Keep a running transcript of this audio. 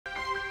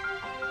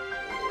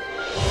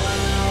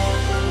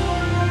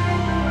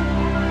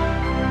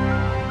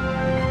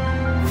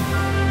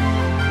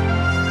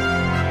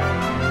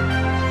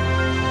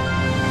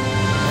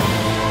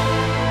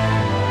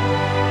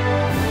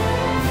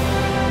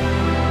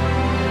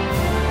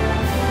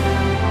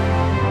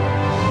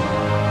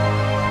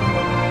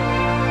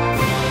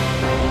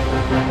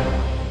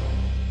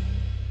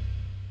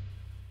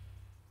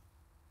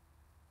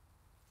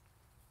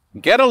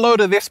Get a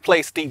load of this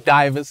place, deep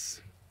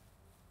divers.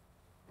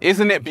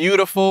 Isn't it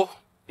beautiful?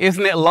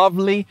 Isn't it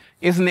lovely?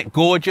 Isn't it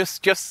gorgeous?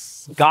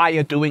 Just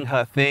Gaia doing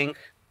her thing.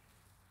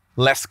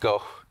 Let's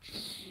go.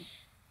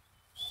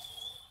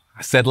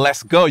 I said,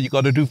 let's go. You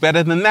got to do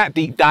better than that,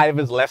 deep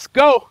divers. Let's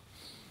go.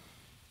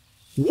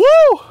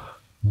 Woo!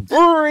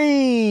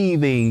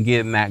 Breathing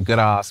in that good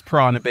ass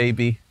prana,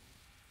 baby.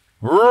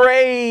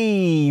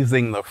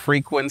 Raising the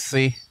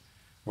frequency.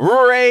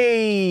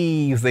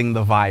 Raising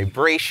the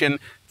vibration.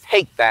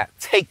 Take that,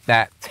 take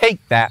that, take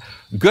that.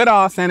 Good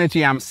ass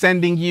energy I'm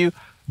sending you.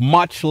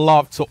 Much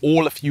love to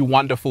all of you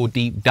wonderful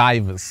deep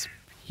divers.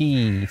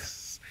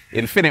 Peace.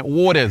 Infinite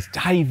waters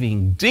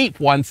diving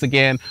deep once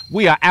again.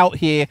 We are out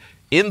here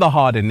in the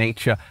heart of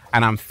nature,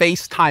 and I'm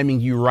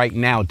FaceTiming you right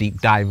now,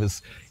 deep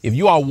divers. If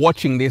you are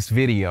watching this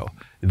video,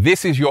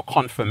 this is your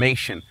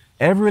confirmation.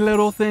 Every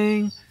little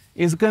thing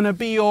is gonna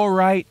be all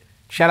right.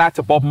 Shout out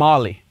to Bob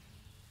Marley.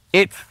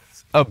 It's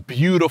a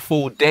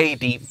beautiful day,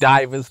 deep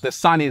divers. The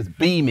sun is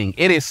beaming.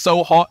 It is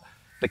so hot,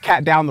 the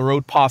cat down the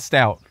road passed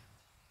out.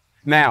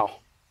 Now,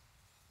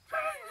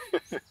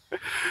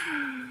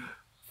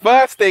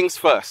 first things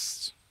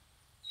first,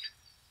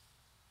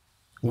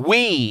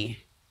 we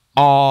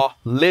are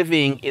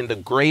living in the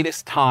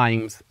greatest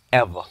times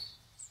ever.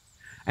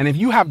 And if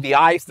you have the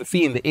eyes to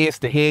see and the ears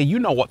to hear, you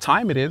know what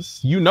time it is.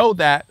 You know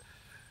that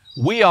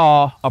we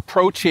are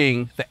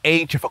approaching the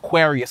age of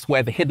Aquarius,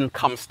 where the hidden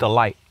comes to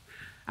light.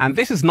 And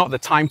this is not the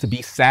time to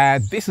be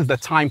sad. This is the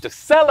time to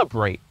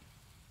celebrate.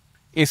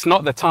 It's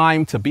not the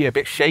time to be a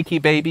bit shaky,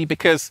 baby,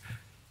 because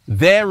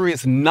there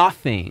is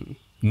nothing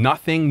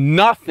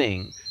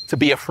to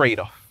be afraid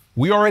of.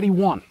 We already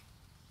won,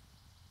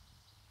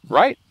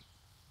 right?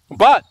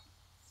 But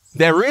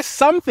there is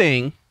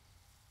something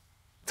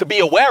to be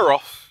aware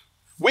of.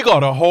 We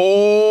got a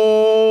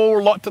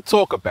whole lot to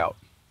talk about.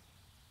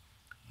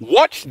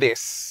 Watch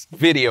this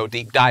video,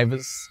 deep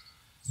divers,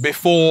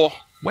 before,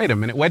 wait a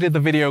minute, where did the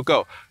video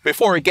go?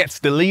 Before it gets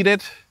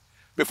deleted,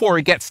 before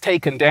it gets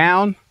taken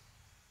down,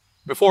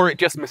 before it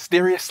just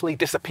mysteriously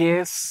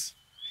disappears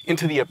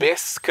into the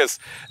abyss, because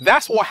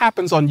that's what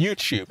happens on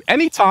YouTube.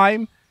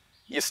 Anytime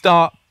you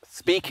start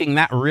speaking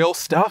that real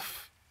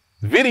stuff,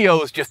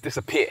 videos just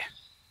disappear.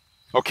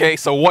 Okay,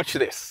 so watch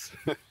this.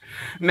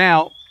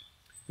 Now,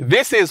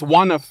 this is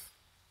one of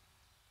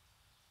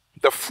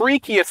the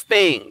freakiest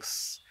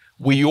things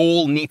we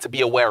all need to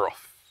be aware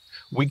of.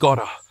 We got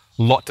a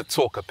lot to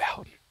talk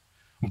about.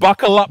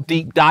 Buckle up,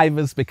 deep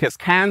divers, because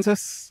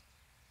Kansas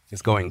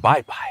is going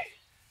bye-bye.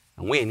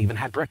 And we ain't even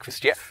had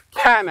breakfast yet.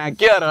 Can I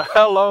get a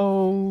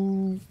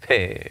hello?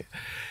 Hey.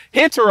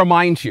 Here to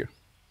remind you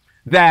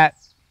that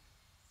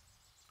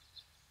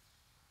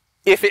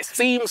if it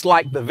seems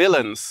like the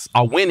villains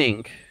are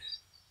winning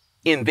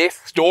in this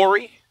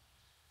story,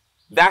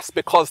 that's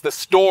because the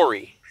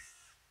story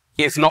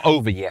is not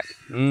over yet.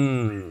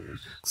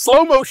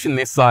 Slow motion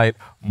this side.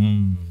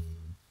 And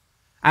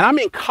I'm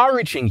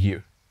encouraging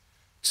you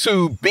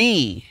to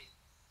be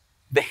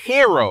the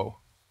hero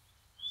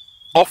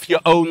of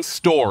your own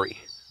story,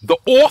 the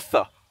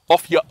author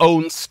of your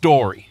own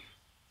story.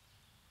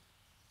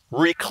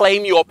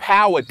 Reclaim your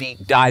power,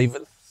 deep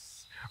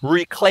divers.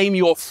 Reclaim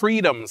your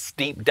freedoms,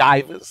 deep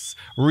divers.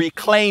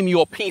 Reclaim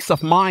your peace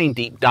of mind,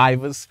 deep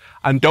divers,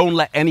 and don't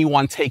let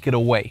anyone take it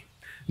away.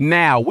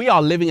 Now, we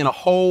are living in a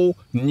whole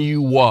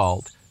new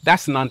world.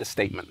 That's an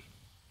understatement.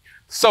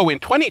 So in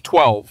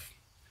 2012,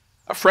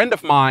 a friend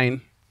of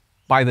mine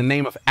by the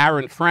name of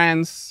Aaron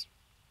Franz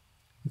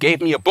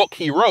gave me a book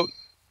he wrote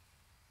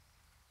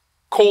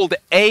called The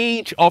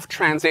Age of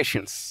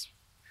Transitions.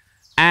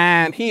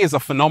 And he is a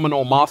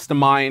phenomenal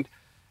mastermind.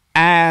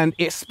 And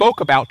it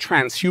spoke about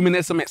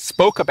transhumanism. It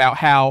spoke about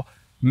how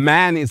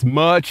man is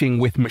merging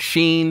with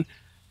machine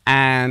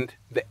and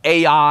the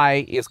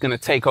AI is going to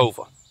take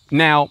over.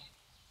 Now,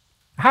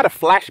 I had a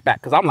flashback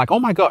because I'm like, oh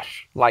my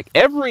gosh, like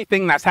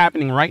everything that's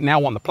happening right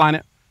now on the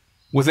planet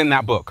was in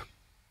that book.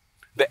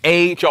 The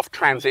Age of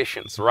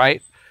Transitions,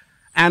 right?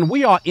 And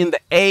we are in the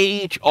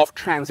age of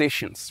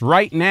transitions.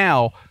 Right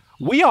now,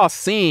 we are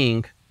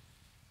seeing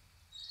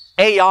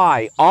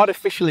AI,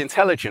 artificial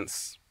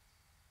intelligence,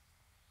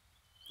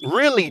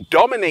 really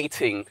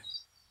dominating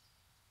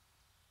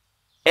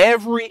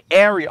every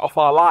area of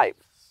our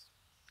lives.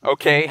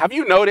 Okay, have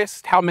you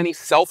noticed how many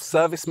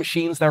self-service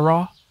machines there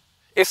are?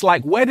 It's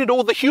like, where did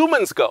all the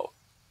humans go?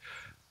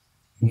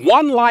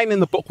 One line in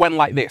the book went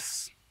like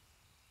this.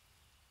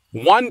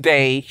 One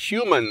day,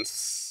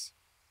 humans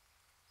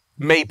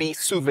may be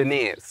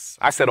souvenirs.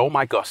 I said, oh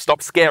my gosh,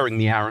 stop scaring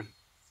me, Aaron.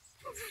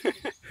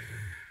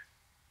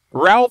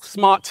 Ralph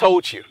Smart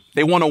told you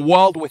they want a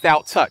world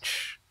without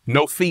touch,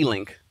 no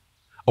feeling.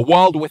 A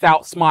world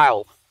without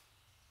smile,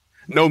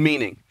 no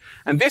meaning.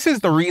 And this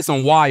is the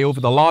reason why over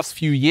the last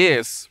few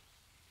years,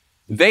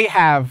 they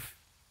have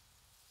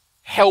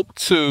helped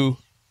to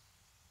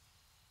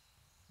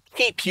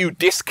keep you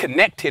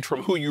disconnected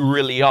from who you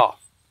really are,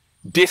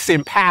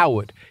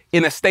 disempowered,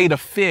 in a state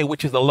of fear,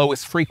 which is the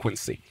lowest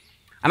frequency.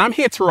 And I'm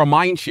here to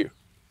remind you,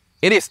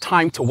 it is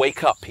time to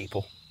wake up,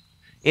 people.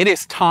 It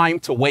is time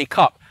to wake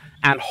up.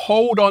 and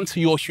hold on to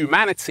your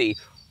humanity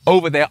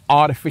over their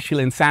artificial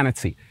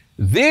insanity.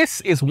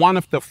 This is one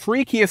of the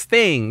freakiest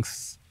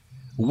things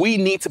we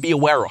need to be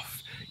aware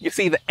of. You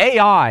see, the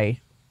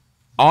AI,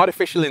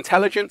 artificial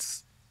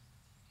intelligence,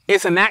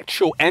 is an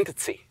actual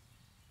entity,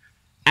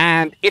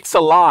 and it's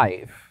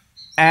alive,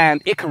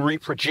 and it can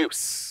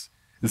reproduce.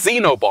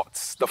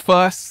 Xenobots, the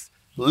first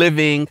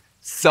living,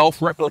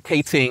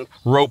 self-replicating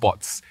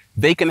robots,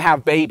 they can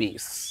have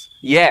babies.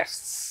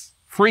 Yes,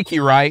 freaky,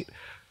 right?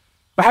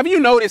 But have you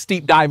noticed,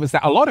 deep divers,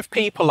 that a lot of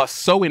people are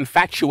so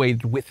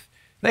infatuated with,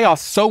 they are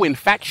so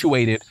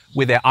infatuated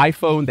with their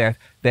iPhone,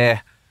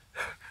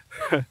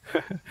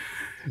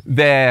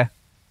 their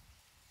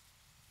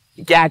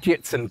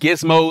gadgets and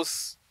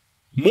gizmos,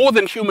 more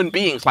than human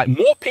beings. Like,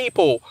 more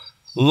people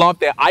love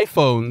their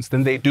iPhones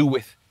than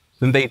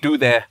they do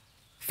their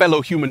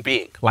fellow human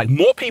being. Like,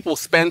 more people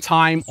spend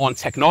time on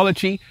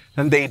technology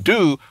than they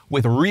do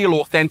with real,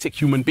 authentic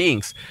human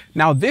beings.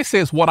 Now, this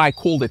is what I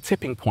call the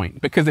tipping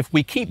point, because if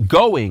we keep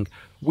going,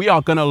 we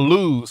are going to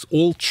lose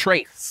all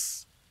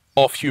trace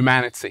of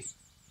humanity.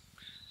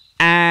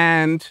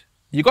 And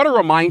you got to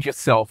remind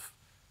yourself,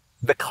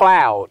 the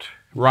cloud,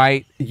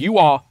 right? You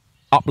are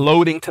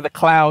uploading to the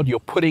cloud, you're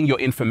putting your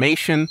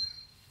information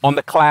on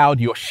the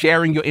cloud, you're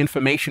sharing your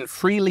information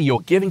freely,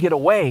 you're giving it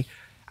away.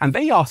 And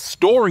they are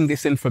storing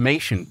this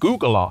information,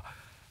 Google are.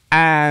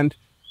 And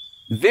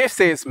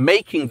this is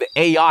making the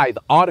AI,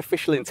 the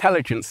artificial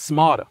intelligence,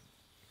 smarter.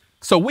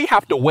 So we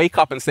have to wake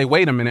up and say,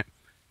 wait a minute,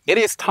 it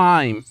is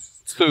time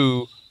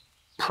to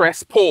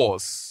press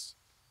pause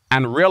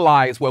and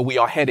realize where we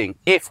are heading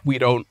if we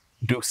don't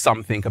do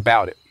something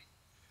about it.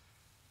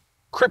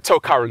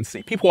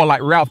 Cryptocurrency. People are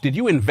like, Ralph, did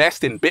you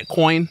invest in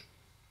Bitcoin?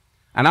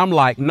 And I'm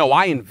like, no,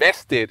 I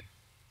invested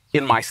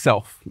in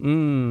myself.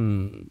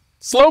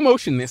 Slow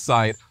motion this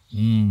side.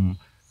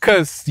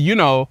 Because, you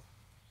know,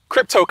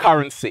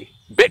 cryptocurrency,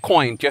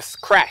 Bitcoin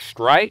just crashed,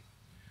 right?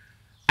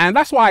 And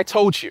that's why I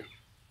told you,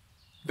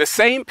 the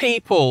same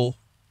people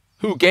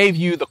who gave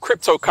you the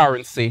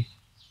cryptocurrency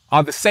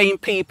are the same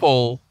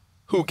people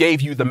who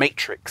gave you the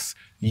matrix.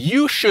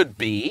 You should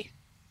be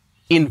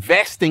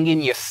investing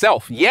in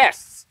yourself.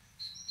 Yes,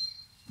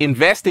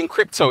 invest in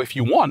crypto if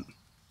you want,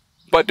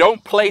 but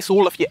don't place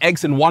all of your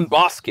eggs in one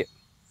basket.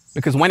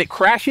 Because when it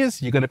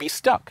crashes, you're going to be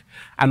stuck.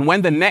 And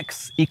when the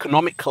next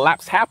economic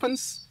collapse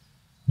happens,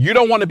 you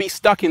don't want to be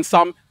stuck in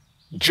some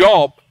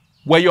job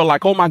where you're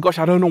like, oh my gosh,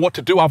 I don't know what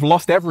to do. I've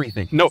lost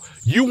everything. No,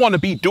 you want to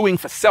be doing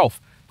for self.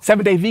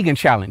 7-day vegan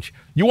challenge.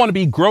 You want to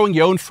be growing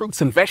your own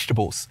fruits and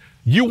vegetables.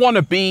 You want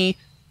to be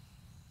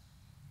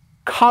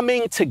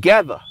coming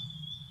together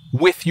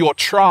with your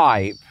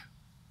tribe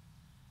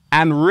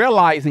and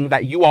realizing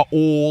that you are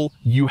all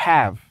you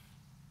have.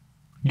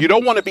 You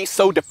don't want to be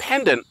so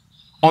dependent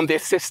on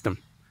this system,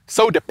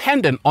 so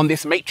dependent on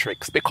this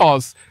matrix,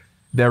 because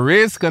there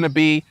is going to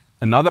be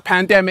another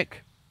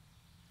pandemic,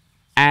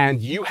 and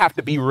you have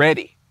to be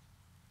ready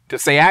to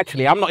say,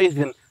 actually, I'm not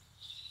even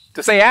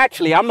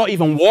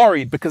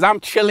worried, because I'm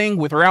chilling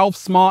with Ralph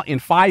Smart in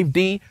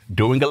 5D,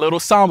 doing a little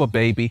samba,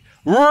 baby,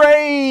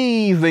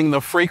 raising the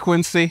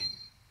frequency.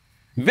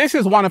 This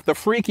is one of the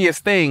freakiest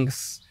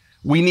things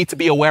we need to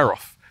be aware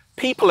of.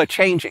 People are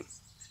changing.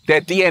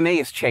 Their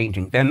DNA is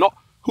changing. They're not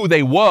who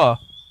they were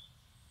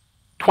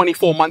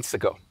 24 months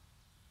ago.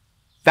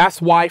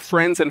 That's why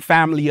friends and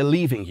family are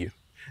leaving you.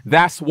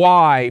 That's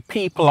why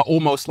people are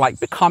almost like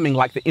becoming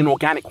like the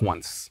inorganic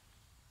ones.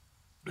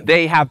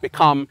 They have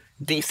become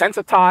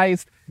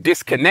desensitized,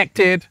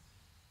 disconnected.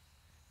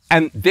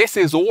 And this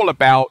is all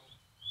about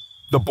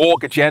the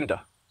Borg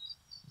agenda,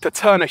 to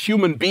turn a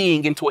human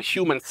being into a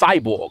human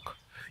cyborg.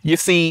 You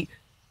see,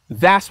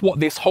 that's what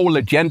this whole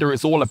agenda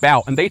is all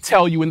about. And they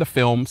tell you in the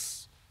films,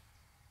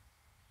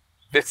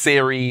 the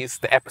series,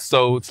 the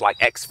episodes like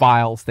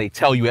X-Files, they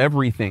tell you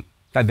everything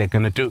that they're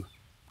going to do.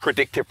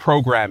 Predictive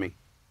programming,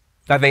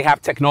 that they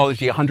have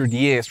technology 100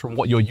 years from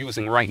what you're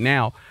using right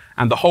now.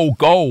 And the whole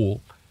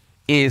goal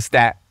is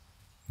that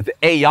the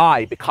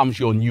AI becomes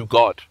your new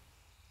God,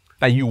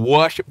 that you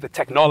worship the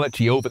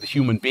technology over the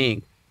human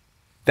being,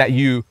 that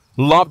you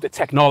love the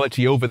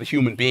technology over the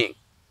human being,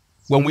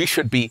 when we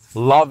should be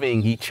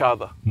loving each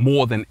other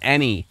more than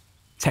any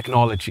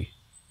technology.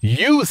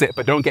 Use it,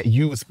 but don't get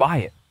used by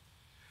it.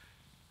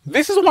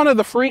 This is one of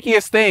the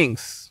freakiest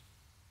things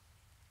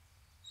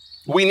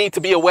we need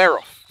to be aware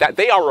of, that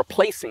they are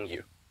replacing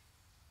you.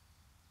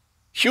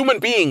 Human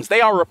beings,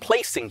 they are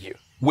replacing you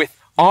with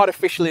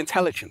artificial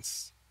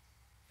intelligence.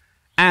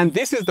 And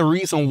this is the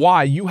reason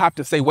why you have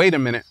to say, wait a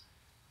minute,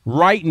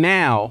 right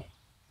now,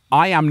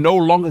 I am no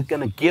longer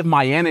going to give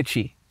my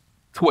energy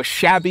to a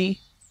shabby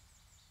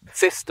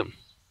system.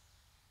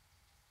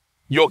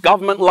 Your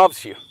government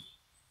loves you.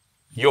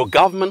 Your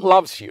government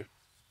loves you.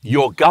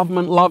 Your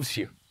government loves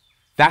you.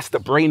 That's the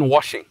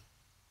brainwashing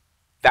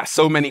that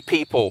so many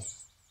people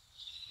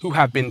who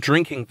have been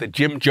drinking the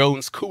Jim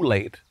Jones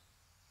Kool-Aid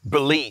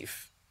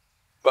believe.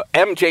 But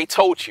MJ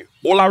told you,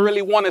 all I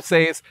really want to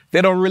say is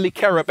they don't really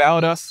care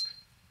about us.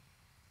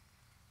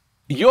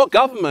 Your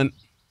government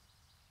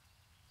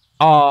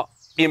are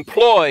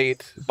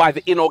employed by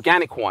the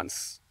inorganic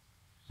ones.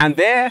 And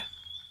they're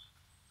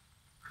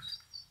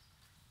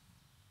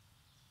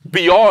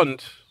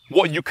beyond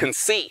what you can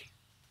see.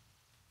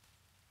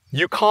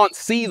 You can't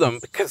see them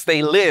because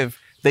they live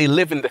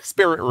in the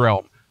spirit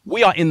realm.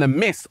 We are in the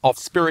midst of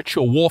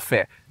spiritual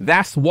warfare.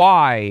 That's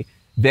why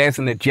there's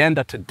an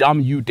agenda to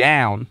dumb you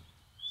down.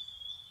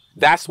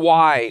 That's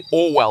why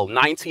Orwell,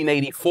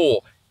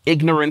 1984,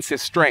 ignorance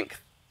is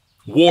strength,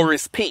 war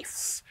is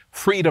peace,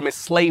 freedom is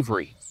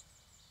slavery.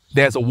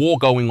 There's a war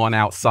going on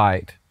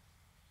outside,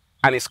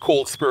 and it's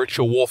called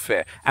spiritual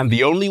warfare. And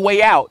the only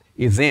way out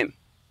is in.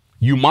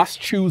 You must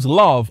choose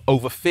love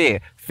over fear.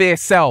 Fear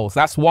sells.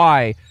 That's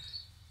why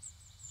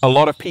a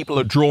lot of people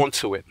are drawn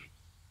to it.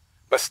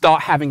 But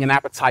start having an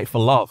appetite for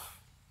love.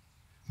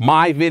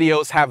 My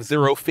videos have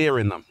zero fear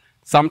in them.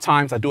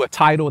 Sometimes I do a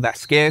title that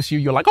scares you.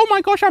 You're like, oh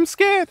my gosh, I'm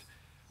scared.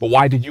 But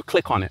why did you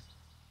click on it?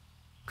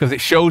 Because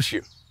it shows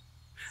you.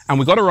 And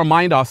we've got to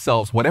remind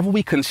ourselves, whatever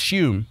we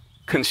consume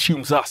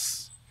consumes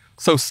us.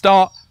 So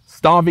start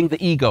starving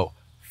the ego,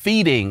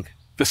 feeding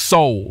the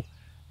soul,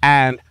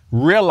 and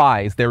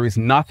realize there is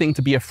nothing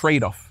to be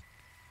afraid of.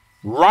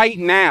 Right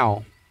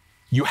now,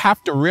 you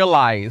have to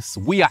realize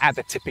we are at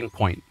the tipping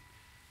point.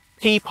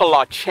 People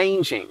are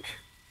changing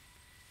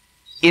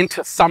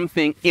into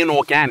something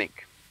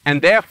inorganic.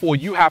 And therefore,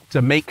 you have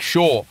to make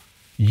sure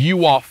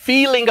you are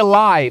feeling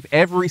alive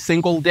every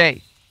single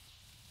day.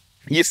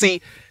 You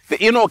see,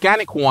 the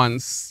inorganic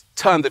ones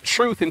turn the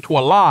truth into a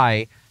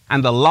lie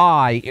and the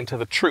lie into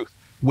the truth.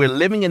 We're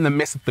living in the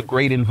midst of the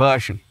great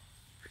inversion.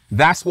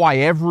 That's why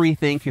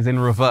everything is in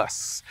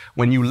reverse.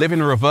 When you live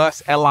in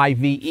reverse,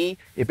 L-I-V-E,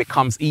 it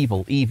becomes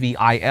evil,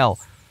 E-V-I-L.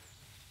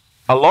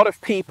 A lot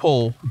of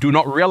people do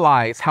not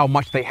realize how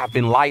much they have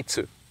been lied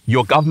to.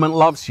 Your government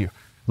loves you.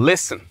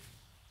 Listen,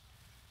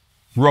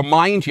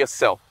 remind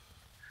yourself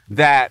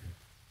that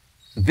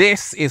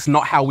this is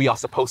not how we are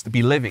supposed to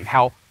be living,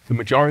 how the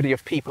majority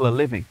of people are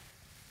living.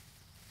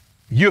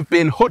 You've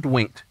been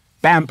hoodwinked,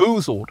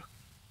 bamboozled.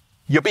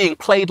 You're being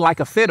played like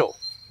a fiddle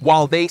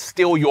while they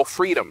steal your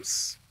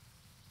freedoms.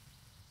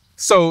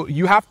 So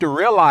you have to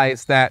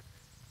realize that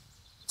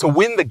to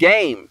win the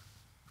game,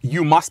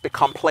 you must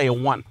become player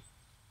one.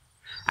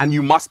 And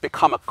you must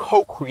become a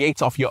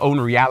co-creator of your own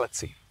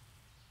reality.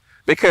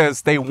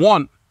 Because they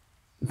want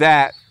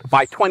that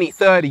by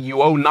 2030,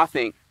 you own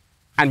nothing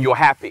and you're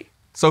happy.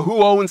 So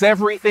who owns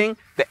everything?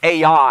 The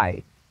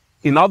AI.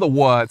 In other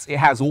words, it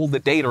has all the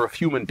data of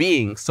human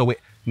beings, so it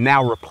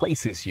now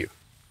replaces you.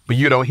 But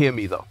you don't hear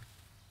me though.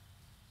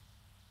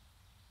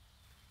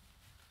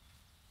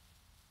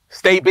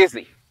 Stay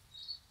busy.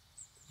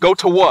 Go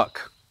to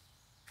work.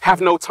 Have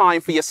no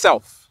time for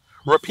yourself.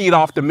 Repeat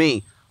after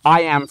me.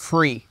 I am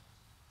free.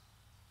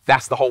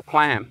 That's the whole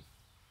plan.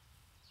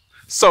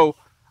 So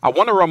I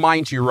want to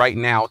remind you right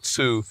now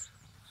to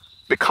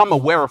become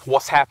aware of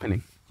what's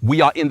happening. We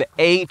are in the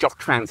age of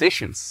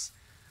transitions,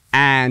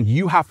 and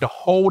you have to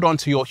hold on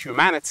to your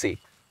humanity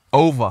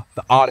over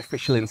the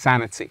artificial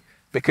insanity.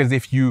 Because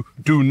if you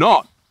do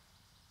not,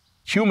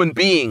 human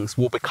beings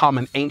will become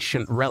an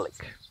ancient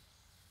relic.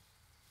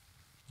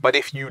 But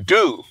if you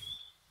do,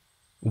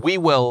 we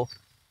will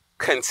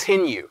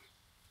continue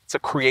to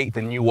create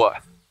the new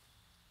earth.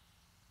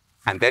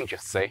 And then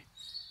just say,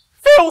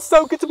 feels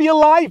so good to be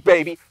alive,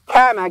 baby.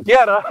 Can I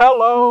get a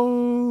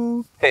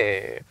hello?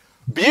 Hey.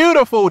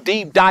 Beautiful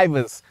deep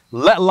divers.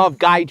 Let love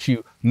guide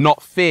you,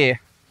 not fear.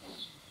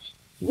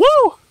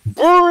 Woo!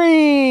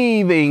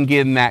 Breathing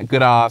in that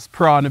good ass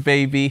prana,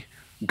 baby.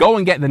 Go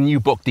and get the new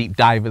book, Deep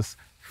Divers.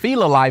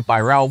 Feel Alive by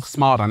Ralph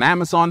Smart on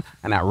Amazon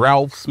and at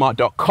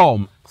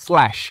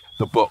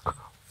ralphsmart.com/the book.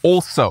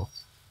 Also,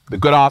 the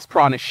good ass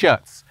prana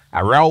shirts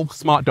at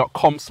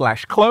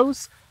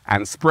ralphsmart.com/clothes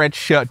and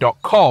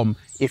spreadshirt.com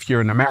if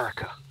you're in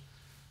America.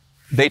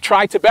 They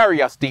tried to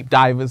bury us, deep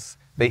divers.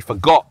 They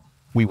forgot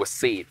we were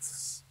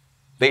seeds.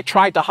 They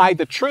tried to hide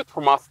the truth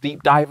from us,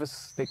 deep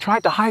divers. They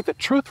tried to hide the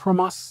truth from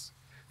us.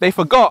 They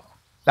forgot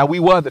that we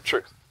were the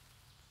truth.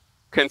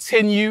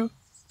 Continue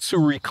to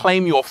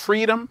reclaim your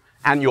freedom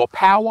and your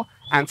power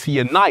and to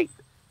unite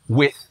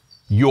with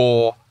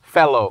your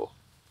fellow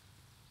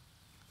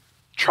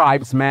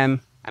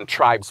tribesmen and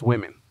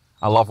tribeswomen.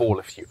 I love all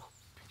of you.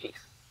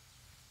 Peace.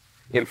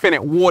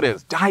 Infinite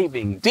waters,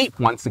 diving deep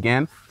once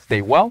again.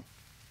 Stay well,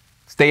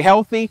 stay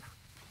healthy.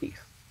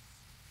 Peace.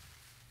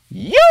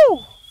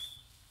 You!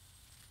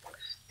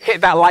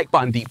 Hit that like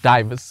button, deep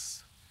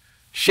divers.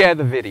 Share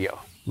the video.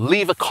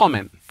 Leave a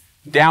comment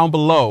down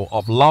below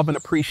of love and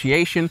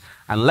appreciation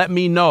and let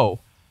me know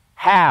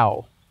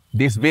how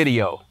this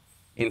video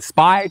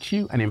inspired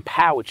you and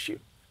empowered you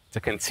to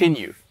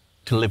continue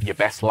to live your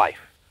best life.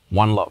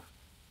 One love.